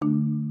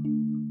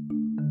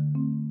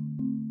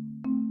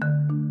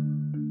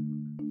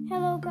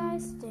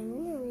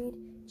stand and read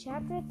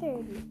Chapter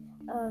 30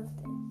 of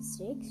the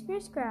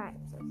Shakespeare scribe.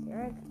 So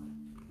here I go.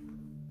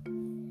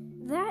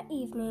 That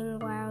evening,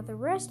 while the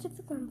rest of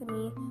the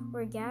company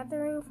were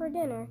gathering for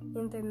dinner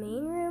in the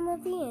main room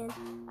of the inn,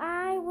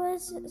 I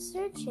was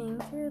searching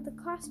through the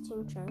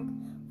costume trunk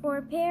for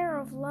a pair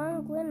of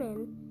long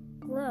linen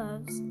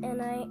gloves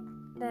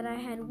that I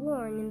had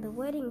worn in the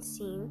wedding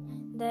scene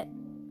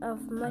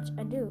of Much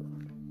Ado.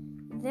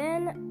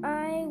 Then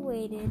I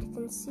waited,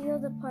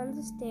 concealed upon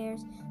the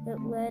stairs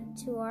that led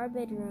to our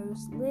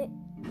bedrooms,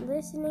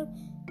 listening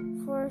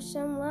for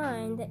some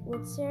line that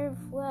would serve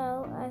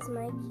well as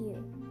my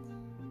cue.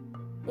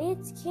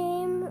 It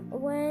came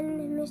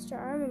when Mr.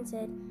 Armand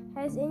said,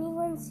 "Has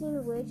anyone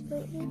seen Widge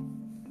lately?"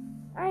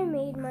 I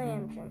made my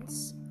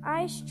entrance.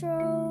 I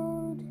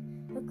strode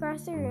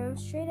across the room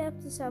straight up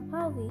to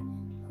c.30,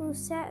 who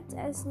sat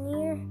as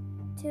near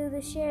to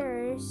the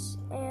sharers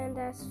and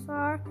as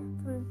far from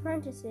the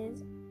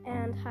apprentices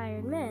and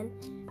hired men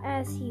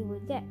as he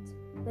would get.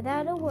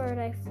 Without a word,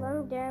 I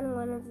flung down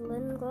one of the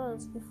linen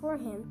gloves before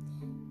him.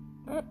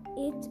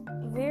 It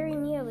very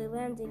nearly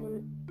landed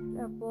in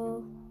a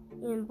bowl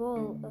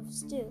of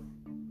stew.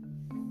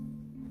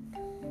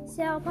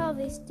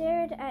 c.30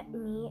 stared at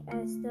me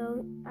as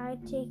though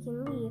I'd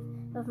taken leave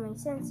of my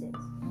senses.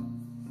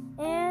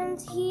 And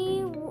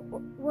he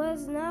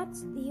was not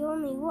the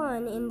only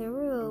one in the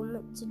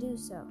room to do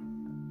so.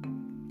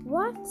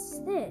 "What's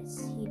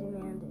this?" he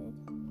demanded.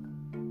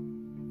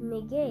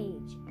 "Me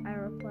gauge," I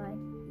replied.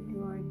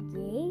 "Your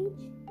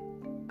gauge?"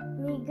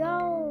 "Me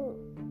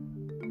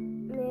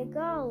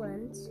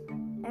gallant,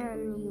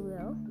 an you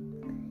will."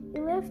 He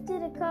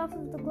lifted a cuff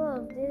of the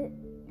glove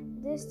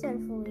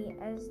disdainfully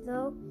as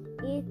though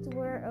it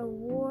were a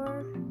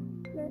war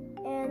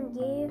and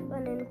gave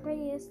an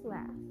incredulous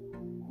laugh.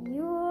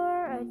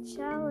 "You're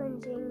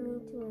challenging me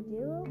to a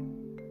duel?"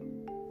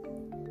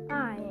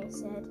 I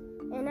said,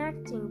 "An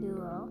acting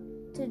duel,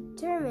 to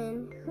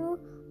determine who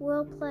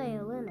will play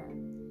Helena."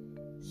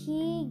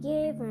 He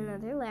gave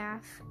another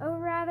laugh, a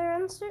rather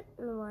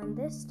uncertain one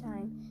this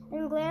time,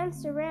 and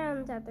glanced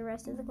around at the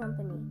rest of the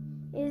company.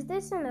 "Is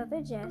this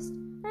another jest?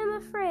 I'm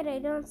afraid I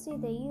don't see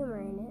the humor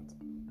in it."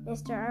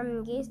 Mr.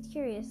 Armand gazed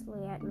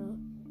curiously at me.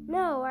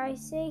 "No, I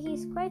say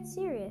he's quite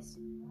serious.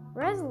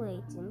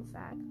 Resolute, in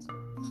fact."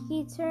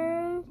 He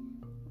turned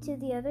to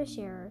the other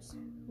sharers.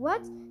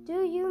 "What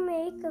do you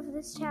make of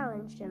this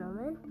challenge,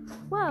 gentlemen?"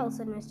 "Well,"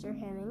 said Mr.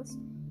 Hemmings,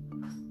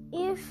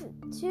 "if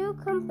two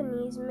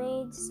companies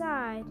may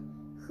decide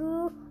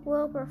who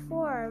will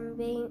perform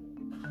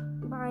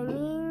by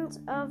means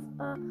of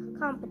a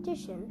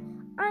competition,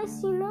 I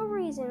see no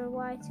reason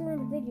why two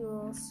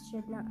individuals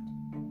should not."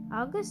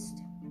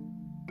 "August,"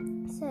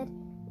 said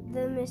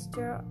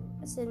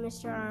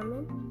Mr.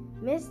 Armand.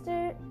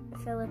 Mr.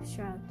 Phillips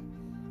shrugged.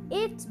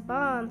 "It's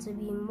bound to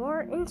be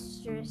more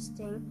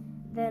interesting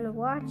than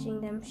watching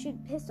them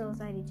shoot pistols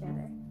at each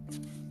other."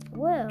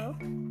 "Will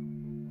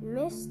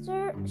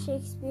Mr.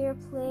 Shakespeare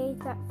played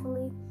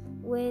thoughtfully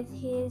with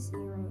his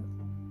earring.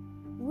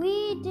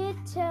 "We did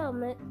tell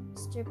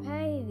Mr.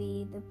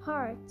 Pavey the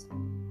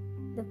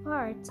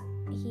part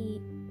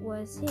he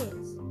was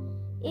his.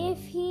 If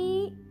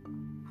he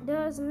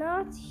does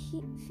not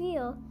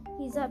feel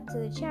he's up to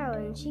the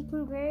challenge, he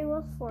can very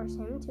well force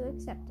him to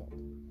accept it."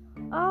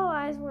 All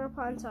eyes were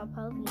upon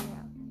c.30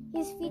 now.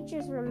 His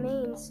features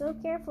remained so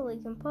carefully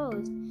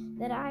composed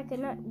that I could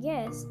not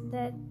guess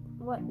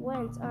what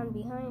went on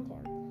behind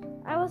him.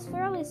 I was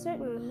fairly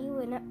certain he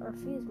would not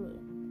refuse me.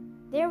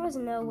 There was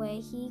no way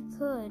he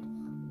could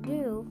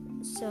do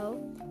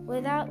so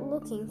without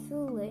looking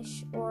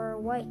foolish or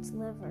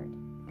white-livered.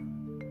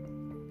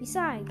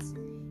 Besides,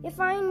 if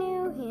I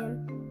knew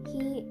him,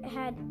 he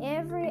had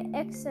every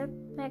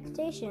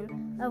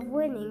expectation of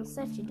winning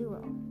such a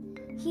duel.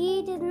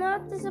 He did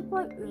not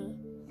disappoint me.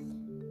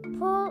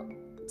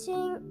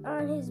 Putting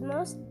on his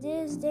most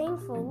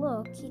disdainful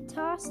look, he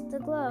tossed the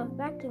glove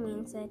back to me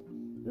and said,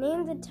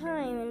 "Name the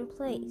time and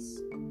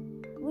place."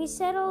 We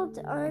settled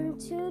on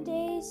 2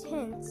 days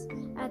hence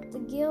at the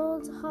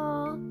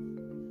Guildhall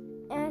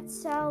at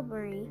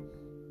Salisbury,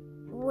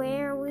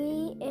 where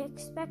we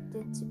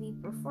expected to be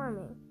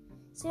performing.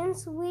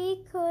 Since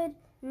we could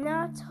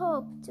not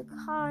hope to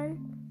con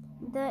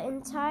the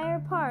entire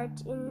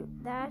part in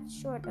that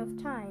short of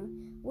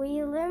time,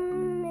 we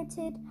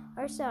limited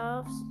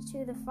ourselves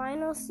to the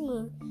final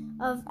scene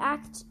of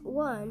Act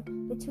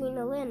 1 between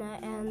Helena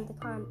and the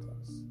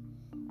Countess.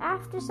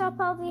 After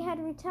c.30 had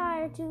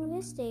retired to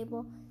his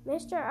stable,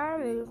 Mr.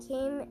 Armand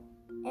came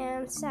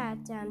and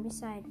sat down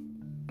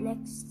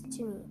next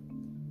to me.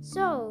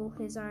 "So,"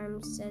 his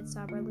arms said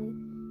soberly,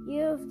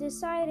 "you've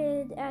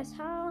decided, as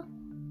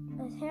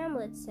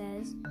Hamlet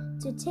says,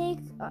 to take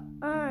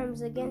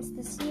arms against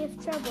the sea of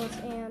troubles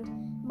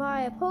and,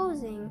 by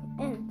opposing,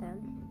 end them."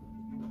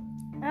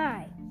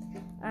 "Aye,"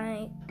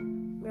 I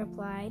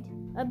replied,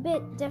 a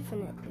bit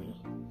definitely.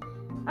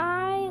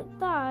 "I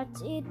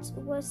thought it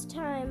was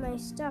time I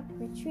stopped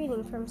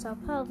retreating from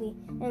c.30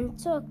 and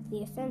took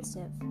the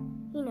offensive."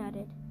 He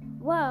nodded.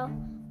 "Well,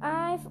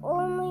 I've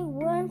only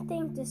one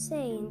thing to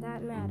say in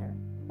that matter.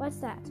 What's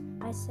that?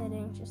 I said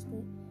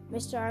anxiously.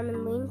 Mr.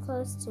 Armand leaned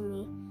close to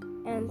me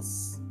and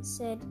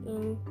said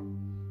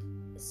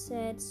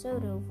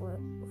sotto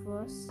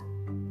voice,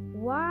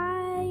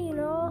 "Why in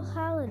all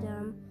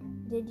Helena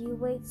did you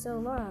wait so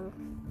long?"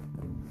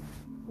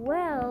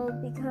 "Well,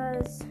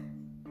 because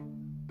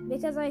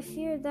I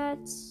feared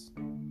that,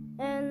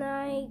 and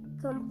I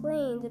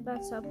complained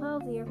about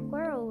Salpalvi or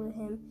quarrel with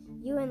him.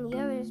 You and the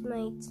others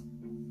might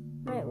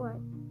what?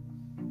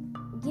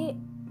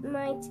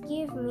 Might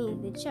give me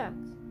the chuck."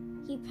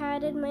 He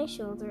patted my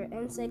shoulder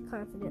and said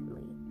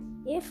confidently,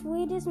 "If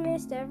we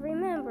dismissed every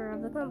member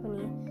of the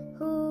company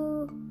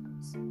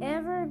who's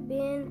ever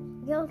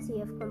been guilty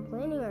of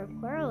complaining or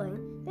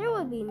quarreling, there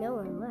would be no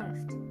one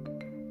left."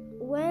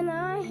 When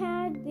I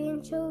had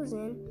been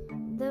chosen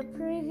the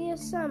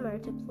previous summer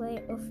to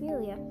play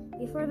Ophelia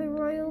before the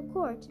royal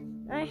court,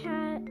 I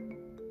had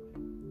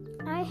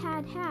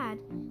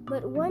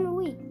but 1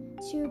 week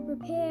to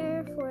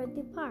prepare for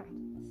the part.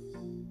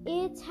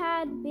 It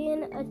had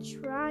been a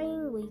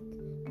trying week,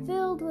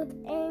 filled with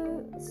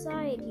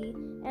anxiety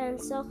and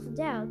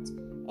self-doubt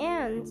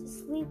and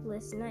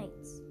sleepless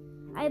nights.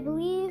 I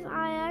believe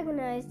I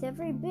agonized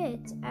every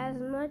bit as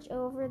much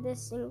over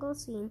this single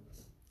scene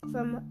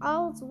from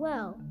All's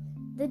Well.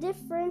 The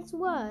difference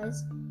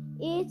was,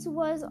 it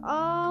was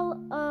all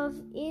of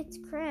it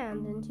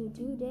crammed into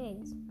 2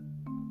 days.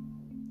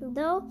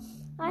 Though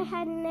I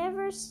had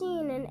never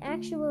seen an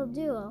actual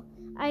duel,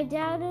 I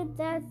doubted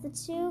that the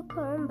 2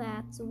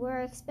 combatants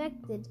were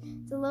expected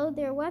to load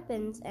their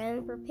weapons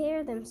and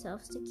prepare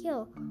themselves to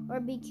kill or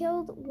be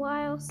killed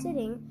while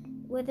sitting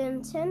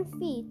within 10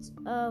 feet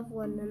of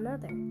one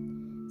another.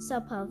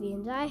 Salpalvi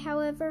and I,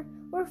 however,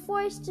 were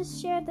forced to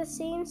share the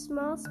same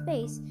small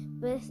space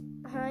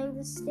behind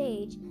the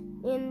stage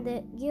in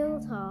the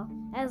Guildhall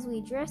as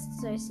we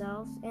dressed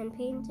ourselves and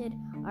painted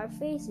our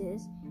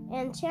faces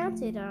and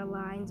chanted our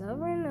lines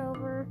over and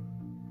over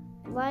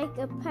like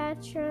a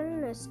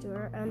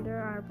paternoster under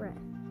our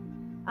breath.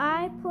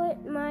 I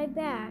put my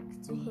back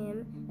to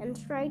him and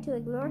tried to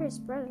ignore his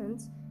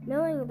presence,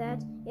 knowing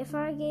that if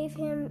I gave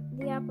him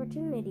the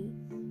opportunity,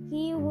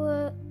 he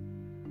would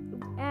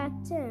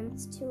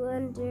attempt to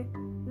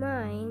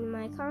undermine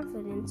my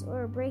confidence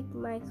or break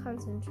my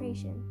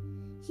concentration.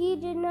 He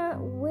did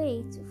not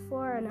wait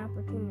for an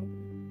opportunity.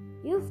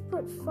 "You've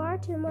put far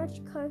too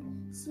much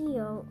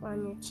conceal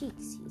on your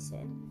cheeks," he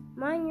said.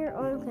 "Mind your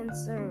own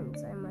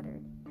concerns," I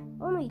muttered.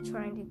 "Only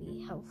trying to be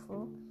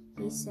helpful,"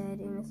 he said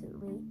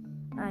innocently.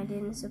 "I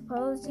didn't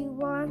suppose you'd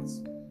want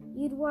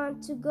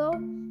to go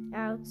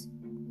out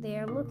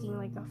there looking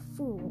like a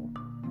fool."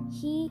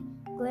 He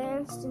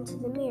glanced into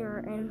the mirror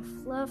and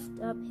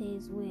fluffed up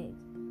his wig.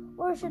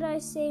 Or should I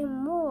say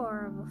more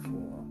of a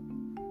fool?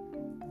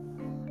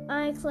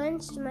 I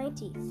clenched my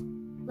teeth.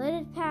 Let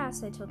it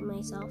pass, I told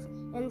myself,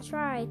 and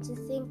tried to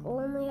think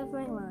only of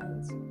my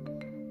lines.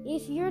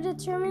 If you're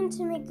determined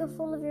to make a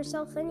fool of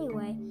yourself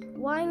anyway,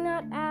 why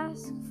not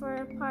ask for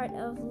a part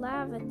of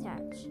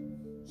Lavatach?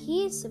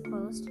 He's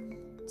supposed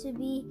to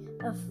be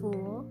a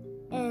fool,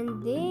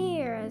 and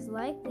they're as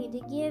likely to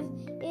give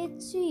it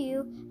to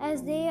you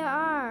as they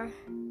are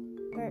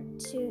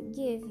to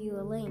give you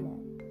Helena.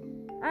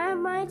 I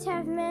might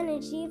have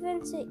managed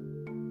even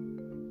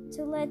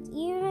to let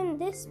even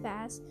this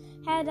pass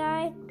had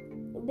I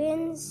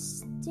been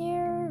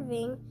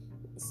striving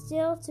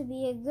still to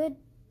be a good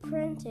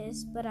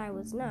apprentice, but I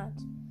was not.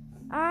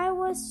 I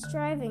was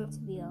striving to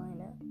be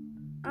Helena.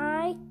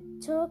 I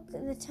took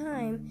the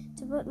time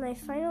to put my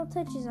final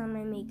touches on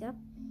my makeup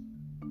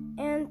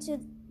and to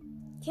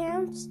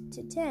count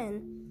to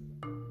 10,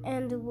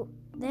 and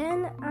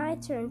then I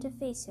turned to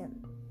face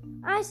him.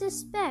 "I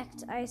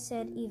suspect," I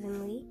said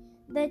evenly,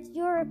 "that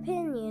your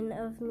opinion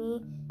of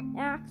me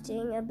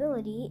acting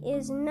ability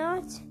is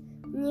not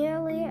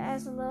nearly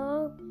as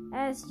low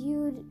as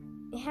you'd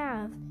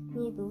have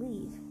me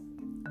believe."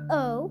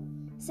 "Oh,"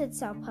 said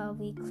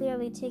Salpalvi,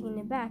 clearly taken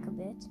aback a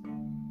bit.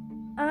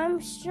 I'm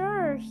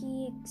sure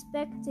he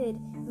expected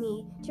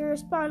me to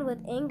respond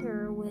with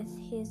anger with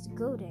his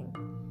goading.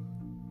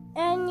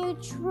 "And you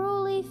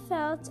truly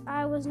felt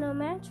I was no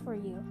match for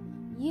you?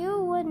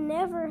 You would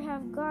never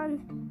have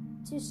gone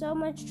to so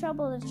much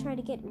trouble to try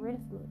to get rid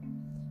of me.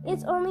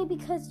 It's only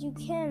because you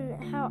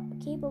ken how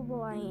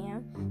capable I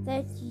am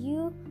that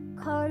you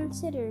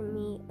consider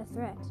me a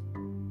threat."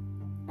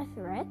 "A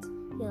threat?"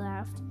 he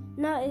laughed,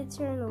 not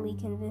eternally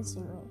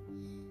convincingly.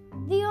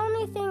 "The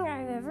only thing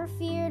I've ever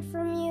feared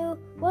from you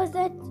was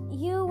that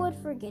you would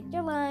forget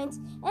your lines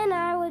and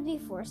I would be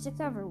forced to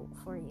cover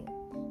for you.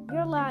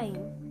 You're lying.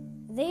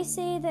 They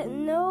say that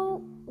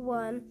no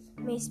one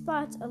may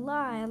spot a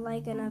lie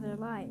like another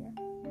liar.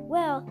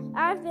 Well,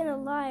 I've been a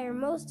liar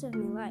most of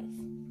my life.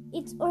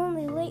 It's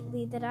only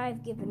lately that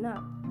I've given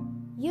up.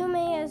 You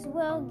may as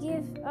well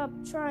give up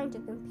trying to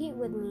compete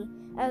with me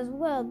as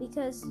well,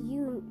 because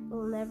you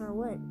will never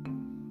win.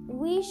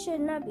 We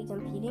should not be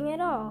competing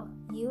at all,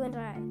 you and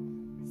I.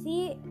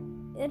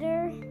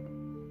 Theater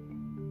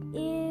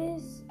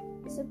is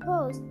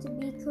supposed to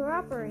be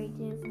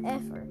cooperative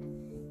effort.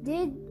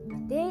 Did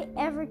they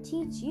ever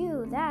teach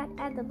you that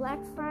at the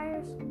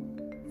Blackfriars?"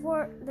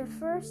 For the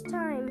first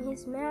time,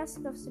 his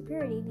mask of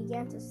superiority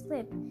began to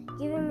slip,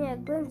 giving me a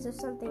glimpse of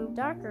something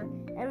darker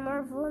and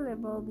more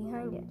vulnerable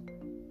behind it.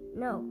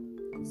 "No,"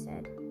 he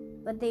said,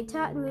 "but they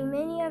taught me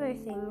many other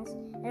things,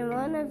 and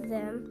one of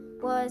them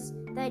was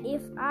that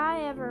if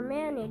I ever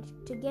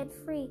managed to get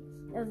free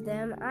of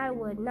them, I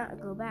would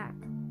not go back.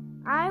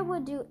 I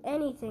would do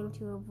anything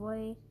to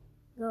avoid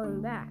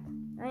going back."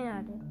 I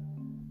nodded.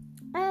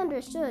 I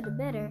understood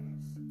better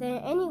than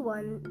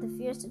anyone the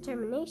fierce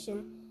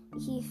determination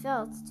he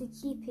felt to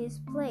keep his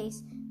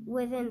place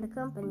within the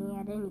company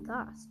at any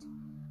cost.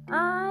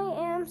 "I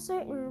am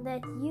certain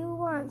that you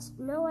want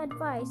no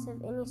advice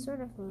of any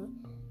sort of me,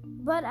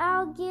 but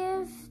I'll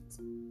give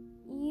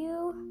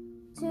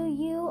to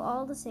you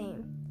all the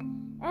same.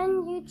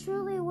 And you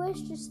truly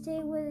wish to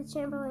stay with the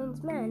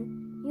Chamberlain's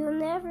men, you'll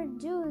never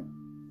do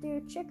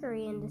through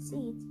trickery and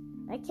deceit.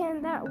 I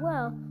can that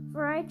well,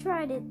 for I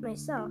tried it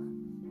myself.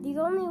 The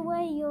only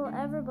way you'll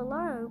ever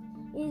belong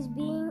is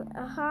being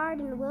a hard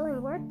and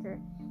willing worker,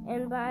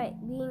 and by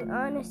being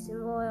honest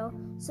and loyal,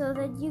 so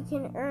that you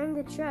can earn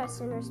the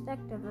trust and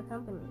respect of the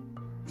company."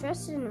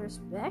 "Trust and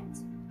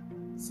respect?"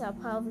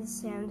 Palvi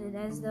sounded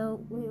as though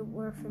we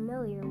were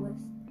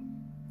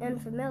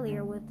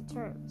unfamiliar with the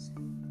terms.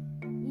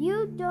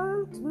 "You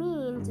don't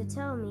mean to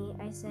tell me,"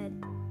 I said,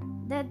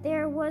 "that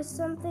there was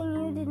something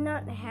you did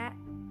not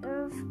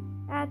have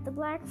at the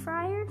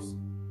Blackfriars?"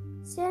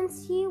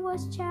 Since he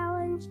was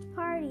challenged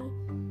party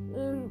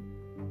in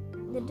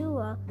the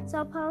duel,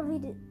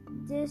 Palvi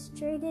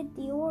demonstrated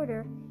the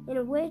order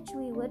in which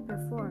we would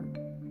perform.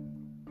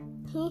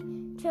 He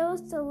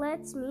chose to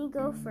let me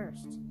go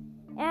first.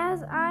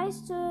 As I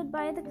stood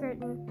by the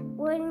curtain,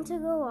 waiting to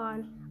go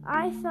on,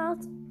 I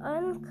felt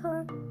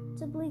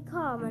uncomfortably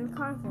calm and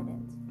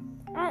confident.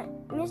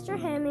 Mr.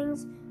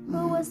 Hemmings,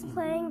 who was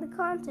playing the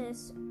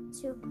contest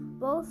to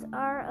both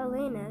our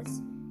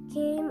Helenas,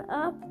 came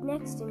up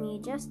next to me,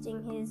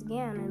 adjusting his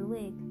gown and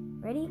wig.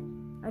 "Ready?"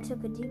 I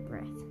took a deep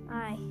breath.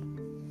 "Aye."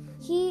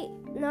 He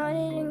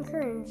nodded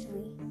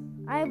encouragingly.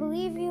 "I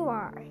believe you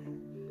are."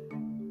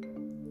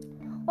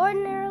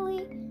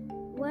 Ordinarily,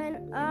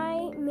 when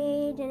I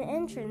made an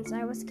entrance,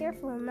 I was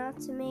careful not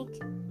to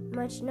make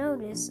much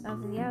notice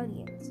of the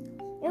audience.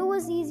 It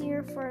was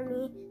easier for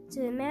me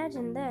to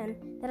imagine then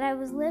that I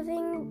was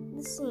living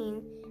the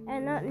scene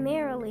and not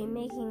merely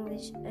making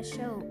a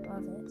show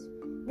of it.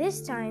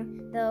 This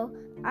time, though,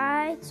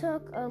 I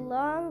took a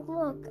long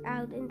look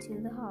out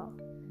into the hall.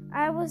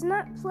 I was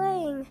not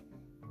playing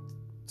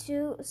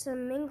to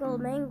some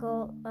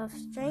mingle-mangle of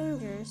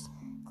strangers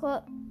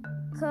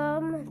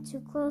come to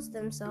close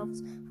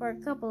themselves for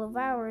a couple of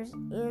hours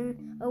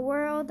in a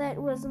world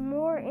that was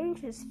more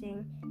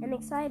interesting and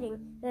exciting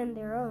than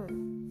their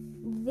own.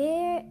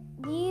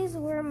 These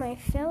were my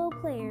fellow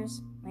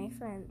players, my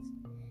friends.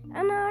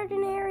 An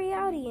ordinary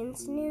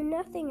audience knew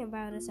nothing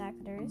about us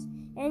actors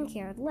and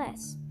cared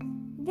less.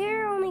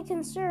 Their only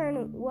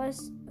concern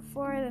was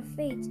for the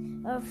fate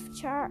of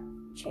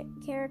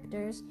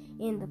characters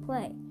in the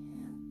play.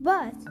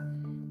 But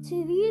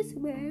to these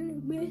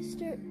men,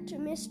 to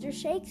Mr.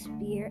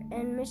 Shakespeare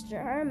and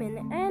Mr. Harmon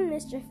and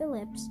Mr.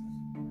 Phillips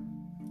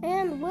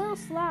and Will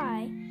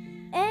Sly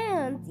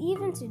and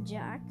even to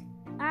Jack,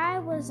 I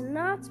was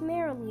not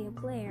merely a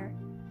player,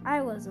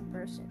 I was a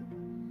person.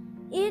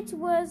 It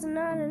was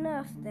not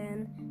enough,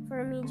 then,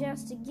 for me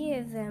just to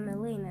give them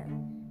Helena.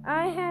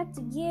 I had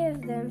to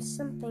give them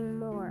something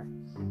more.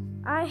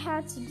 I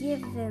had to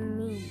give them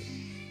me.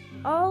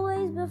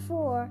 Always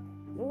before,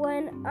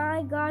 when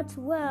I got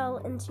well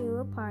into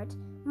a part,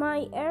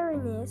 my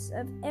awareness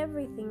of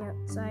everything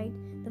outside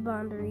the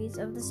boundaries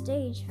of the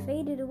stage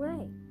faded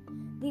away.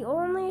 The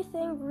only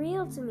thing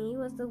real to me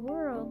was the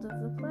world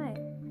of the play.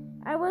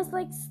 I was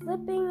like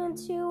slipping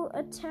into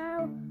a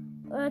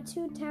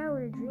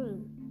two-tower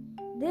dream.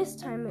 This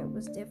time it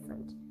was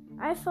different.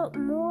 I felt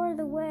more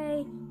the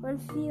way one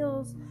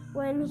feels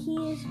when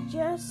he is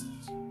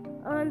just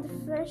on the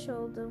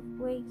threshold of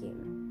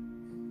waking.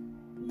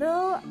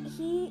 Though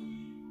he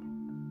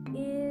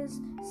is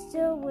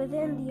still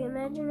within the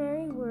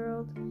imaginary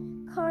world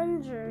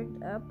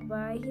conjured up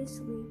by his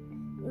sleep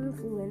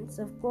influence,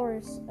 of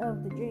course,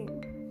 of the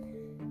dream.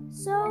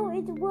 So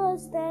it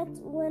was that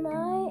when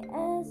I,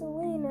 as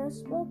Helena,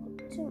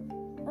 spoke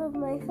of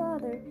my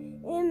father,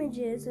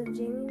 images of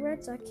Jamie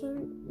Redsock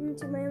came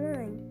into my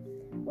mind.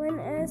 When,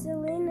 as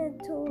Helena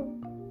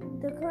told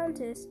the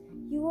Countess,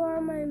 "You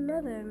are my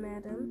mother,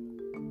 madam,"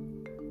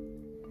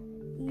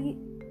 you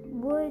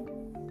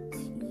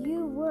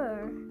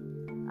were.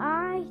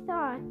 I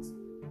thought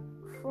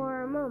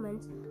for a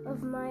moment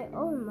of my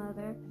own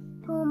mother,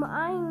 whom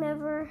I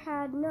never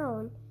had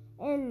known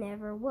and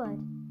never would.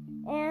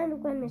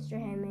 And when Mr.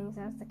 Hemmings,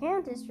 as the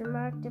Countess,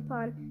 remarked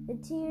upon the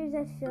tears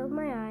that filled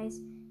my eyes,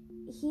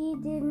 he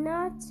did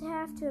not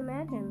have to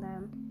imagine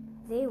them.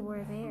 They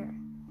were there.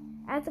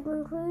 At the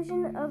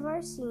conclusion of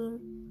our scene,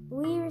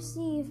 we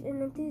received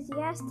an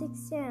enthusiastic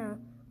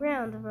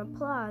round of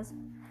applause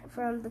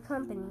from the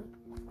company.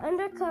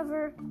 Under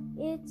cover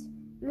it,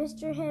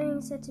 Mr.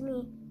 Hemmings said to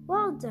me,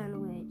 Well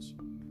done, Widge.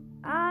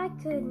 I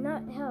could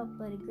not help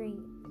but agree.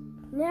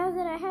 Now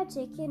that I had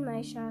taken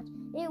my shot,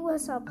 it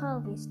was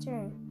Palvy's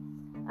turn.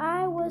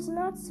 I was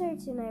not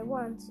certain I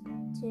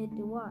wanted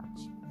to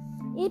watch.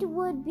 It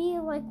would be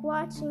like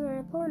watching an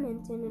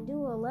opponent in a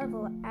duel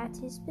level at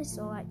his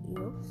pistol at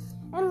you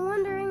and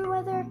wondering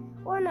whether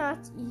or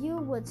not you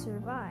would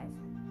survive.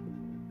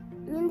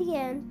 In the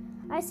end,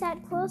 I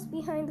sat close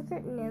behind the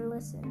curtain and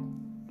listened.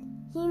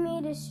 He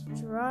made a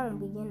strong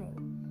beginning.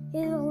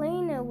 His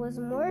Helena was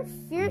more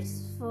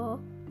forceful,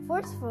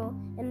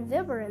 and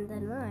vibrant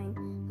than mine,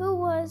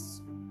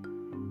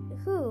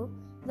 who,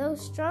 though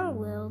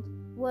strong-willed,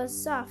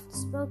 was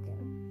soft-spoken.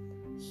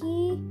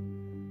 He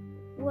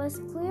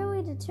was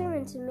clearly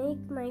determined to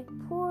make my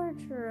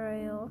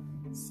portrayal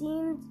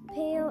seem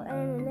pale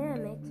and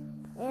anemic,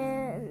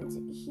 and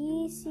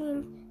he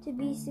seemed to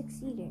be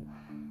succeeding.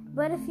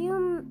 But a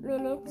few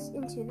minutes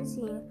into the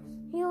scene,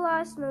 he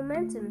lost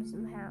momentum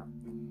somehow,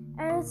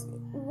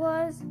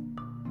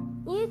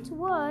 it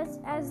was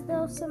as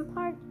though some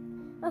part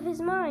of his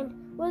mind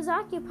was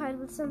occupied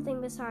with something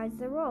besides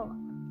the role,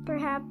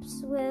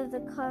 perhaps with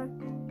the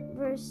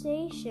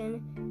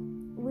conversation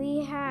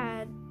we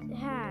had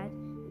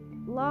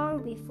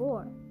long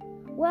before.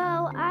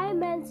 Well, I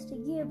meant to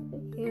give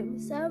him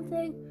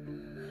something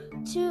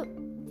to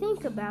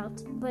think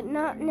about, but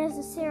not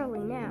necessarily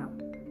now.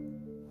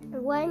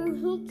 When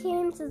he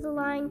came to the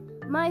line,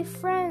 "My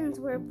friends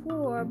were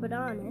poor but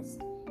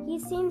honest," he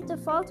seemed to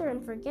falter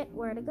and forget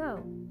where to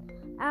go.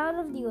 Out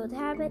of the old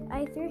habit,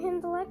 I threw him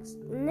the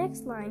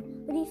next line,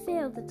 but he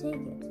failed to take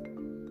it.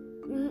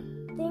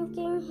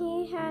 Thinking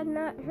he had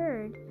not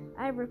heard,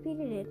 I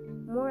repeated it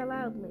more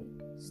loudly.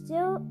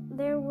 Still,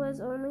 there was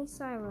only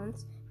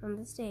silence from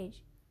the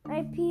stage.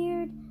 I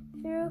peered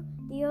through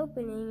the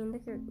opening in the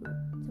curtain.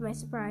 To my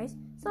surprise,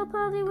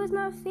 Palvy was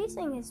not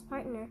facing his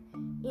partner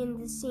in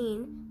the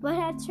scene, but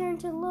had turned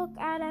to look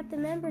out at the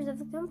members of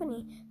the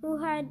company who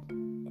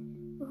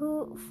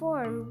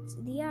formed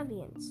the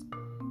audience.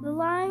 The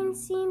line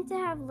seemed to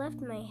have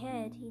left my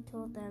head, he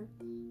told them.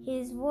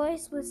 His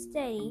voice was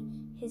steady,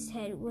 his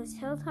head was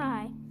held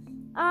high.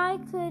 I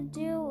could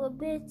do a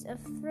bit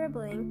of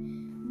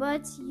thribbling,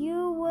 but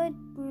you would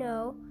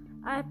know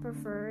I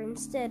prefer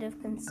instead of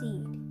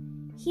concede.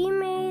 He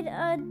made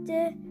a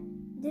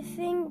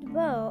defiant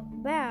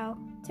bow,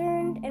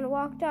 turned and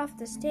walked off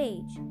the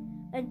stage.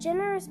 A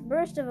generous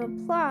burst of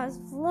applause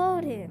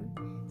followed him.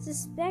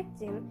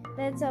 Suspecting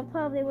that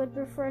Palvy would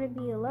prefer to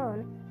be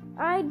alone,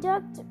 I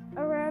ducked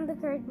around the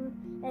curtain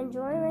and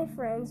joined my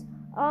friends,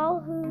 all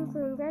who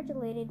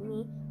congratulated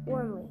me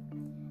warmly.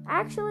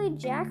 Actually,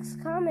 Jack's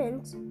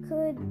comment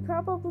could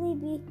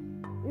probably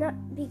not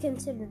be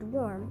considered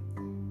warm.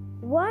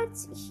 What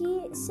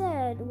he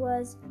said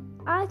was,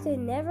 I could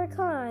never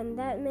con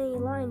that many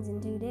lines in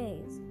 2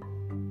 days.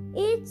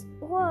 It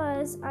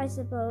was, I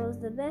suppose,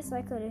 the best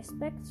I could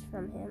expect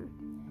from him.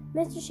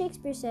 Mr.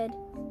 Shakespeare said,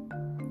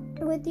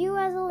 "With you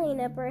as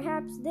Helena,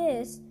 perhaps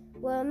this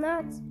will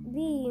not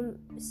be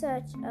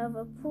such of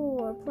a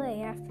poor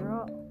play after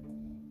all."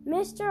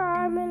 Mr.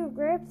 Armand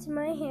gripped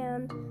my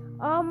hand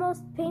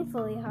almost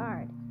painfully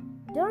hard.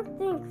 "Don't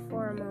think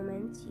for a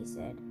moment," he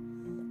said,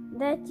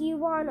 "that you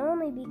won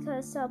only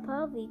because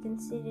Palvy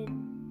conceded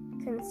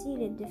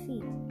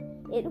defeat.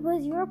 It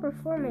was your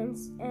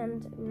performance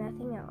and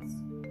nothing else.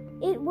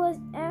 It was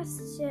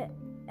astute.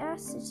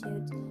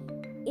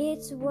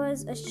 It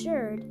was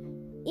assured.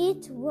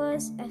 It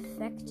was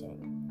affecting.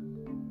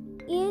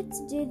 I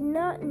did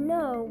not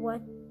know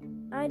what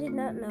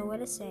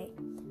to say.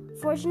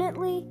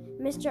 Fortunately,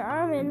 Mr.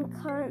 Armand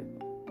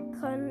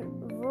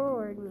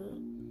convored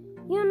me.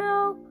 You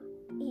know,"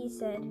 he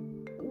said,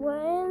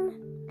 when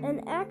an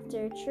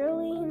actor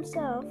truly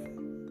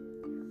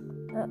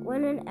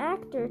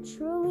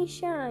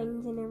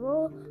shines in a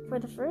role for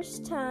the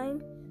first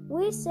time,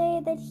 we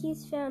say that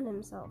he's found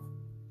himself.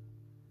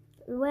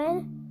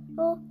 Well,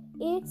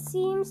 it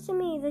seems to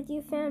me that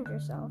you found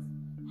yourself.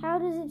 How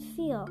does it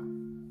feel?"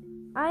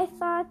 I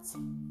thought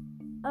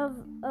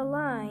of a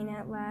line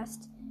at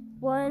last,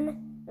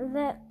 one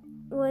that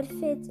would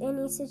fit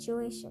any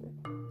situation.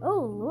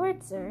 "Oh,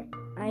 Lord, sir,"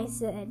 I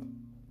said.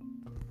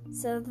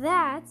 So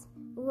that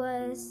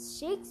was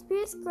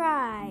Shakespeare's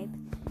Scribe.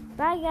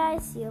 Bye,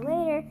 guys. See you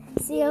later.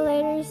 See you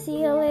later.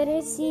 See you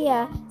later. See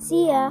ya.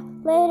 See ya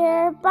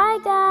later. Bye,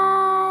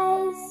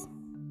 guys.